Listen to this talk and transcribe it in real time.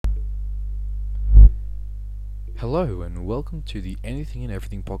Hello and welcome to the Anything and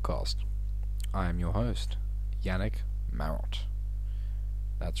Everything podcast. I am your host, Yannick Marot.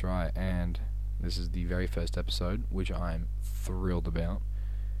 That's right, and this is the very first episode, which I'm thrilled about.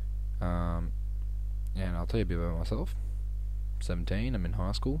 And I'll tell you a bit about myself. 17, I'm in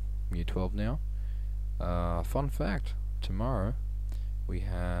high school, year 12 now. Fun fact, tomorrow we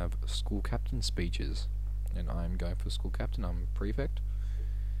have school captain speeches, and I'm going for school captain. I'm a prefect,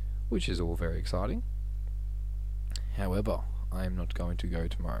 which is all very exciting. However, I am not going to go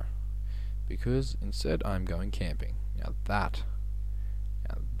tomorrow, because instead I'm going camping. Now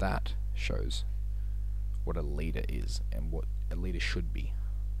that shows what a leader is and what a leader should be.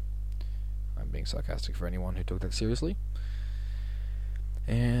 I'm being sarcastic for anyone who took that seriously.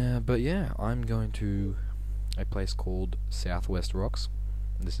 But yeah, I'm going to a place called Southwest Rocks.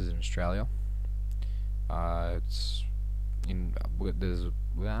 This is in Australia. It's in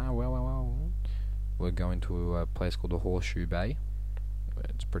We're going to a place called the Horseshoe Bay.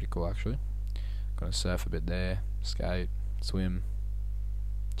 It's pretty cool actually. Gonna surf a bit there, skate, swim.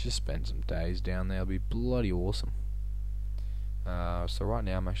 Just spend some days down there. It'll be bloody awesome. So right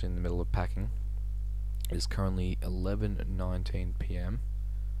now I'm actually in the middle of packing. It's currently 11:19 p.m.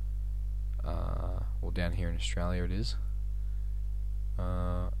 Well, down here in Australia it is.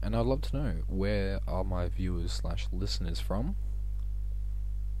 And I'd love to know, where are my viewers / listeners from?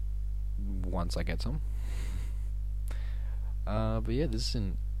 Once I get some. But yeah, this is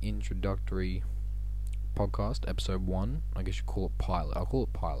an introductory podcast, episode 1. I guess you call it pilot. I'll call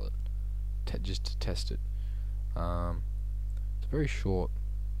it pilot, just to test it. It's a very short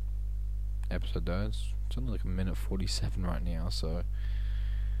episode though. It's only like a minute 47 right now, so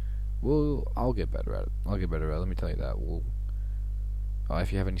I'll get better at it. Let me tell you that.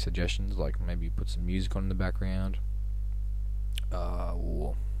 If you have any suggestions, like maybe put some music on in the background,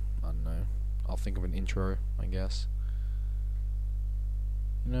 or I don't know, I'll think of an intro, I guess.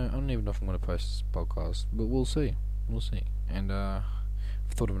 I don't even know if I'm going to post this podcast, but we'll see. And I've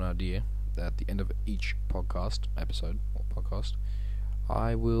thought of an idea that at the end of each podcast,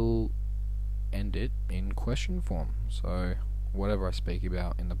 I will end it in question form. So whatever I speak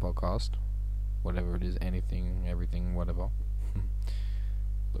about in the podcast, whatever it is, anything, everything, whatever. A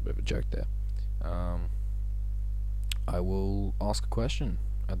little bit of a joke there. I will ask a question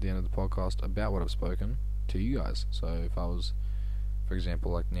at the end of the podcast about what I've spoken to you guys. So if I was, for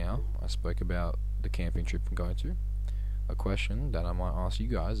example, like now, I spoke about the camping trip I'm going to. A question that I might ask you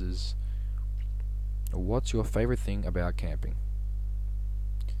guys is, what's your favourite thing about camping?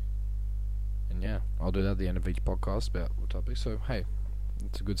 And yeah, I'll do that at the end of each podcast about what topic. So hey,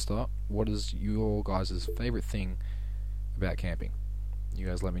 it's a good start. What is your guys' favourite thing about camping? You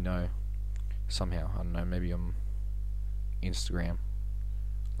guys let me know somehow. I don't know, maybe on Instagram.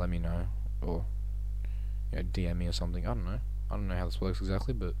 Let me know, or DM me or something. I don't know how this works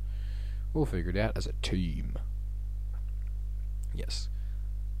exactly, but we'll figure it out as a team. Yes.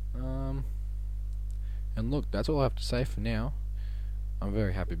 And look, that's all I have to say for now. I'm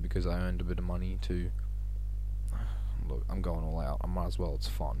very happy because I earned a bit of money to. Look, I'm going all out. I might as well. It's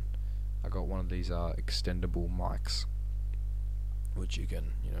fun. I got one of these extendable mics, which you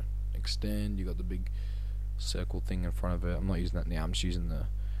can extend. You got the big circle thing in front of it. I'm not using that now. I'm just using the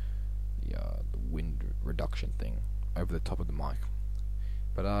wind reduction thing over the top of the mic.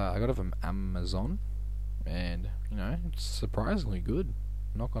 But I got it from Amazon, and it's surprisingly good.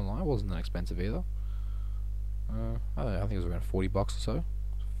 Not gonna lie, it wasn't that expensive either. I think it was around $40 or so.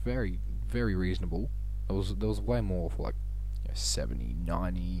 Very, very reasonable. There was way more for like 70,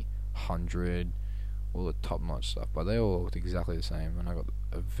 90, 100, all the top notch stuff, but they all looked exactly the same, and I got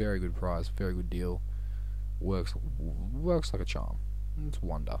a very good price, very good deal. Works like a charm. It's a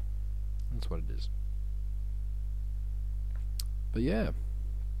wonder. That's what it is. But yeah,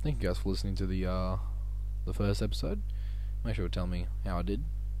 thank you guys for listening to the first episode. Make sure to tell me how I did.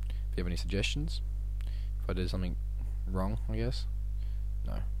 If you have any suggestions, if I did something wrong, I guess.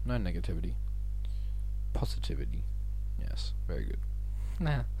 No negativity. Positivity. Yes, very good.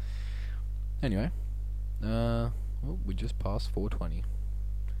 Nah. Anyway, we just passed 4:20.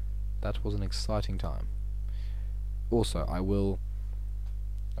 That was an exciting time. Also, I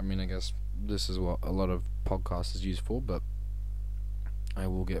guess this is what a lot of podcasts is used for, but I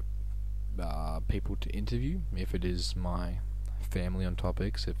will get people to interview, if it is my family on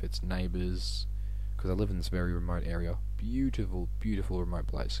topics, if it's neighbours, because I live in this very remote area. Beautiful, beautiful remote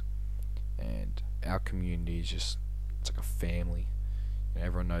place. And our community is it's like a family.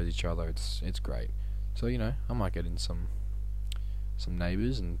 Everyone knows each other. It's great. So I might get in some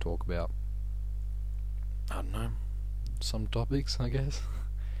neighbours and talk about, I don't know, some topics, I guess.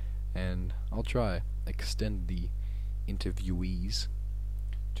 and I'll try extend the interviewees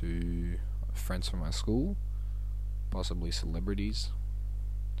to friends from my school, possibly celebrities,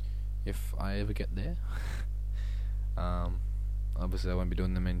 if I ever get there. Obviously I won't be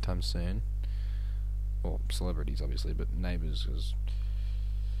doing them anytime soon. Well, celebrities obviously, but neighbours, because,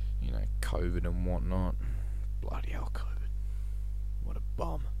 you know, COVID and whatnot. Bloody hell, COVID. What a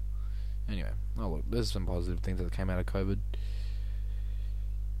bum. Anyway, oh look, there's some positive things that came out of COVID.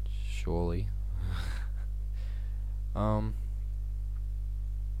 Surely. But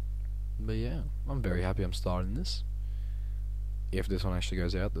yeah, I'm very happy I'm starting this. If this one actually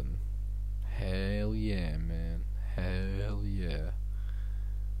goes out, then hell yeah, man. Hell yeah.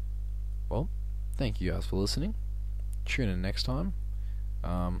 Well, thank you guys for listening. Tune in next time.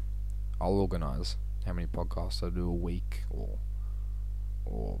 I'll organise how many podcasts I do a week, or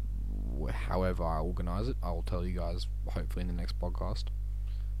however I organise it. I'll tell you guys hopefully in the next podcast.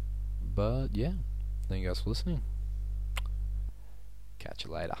 But yeah, thank you guys for listening. Catch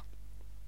you later.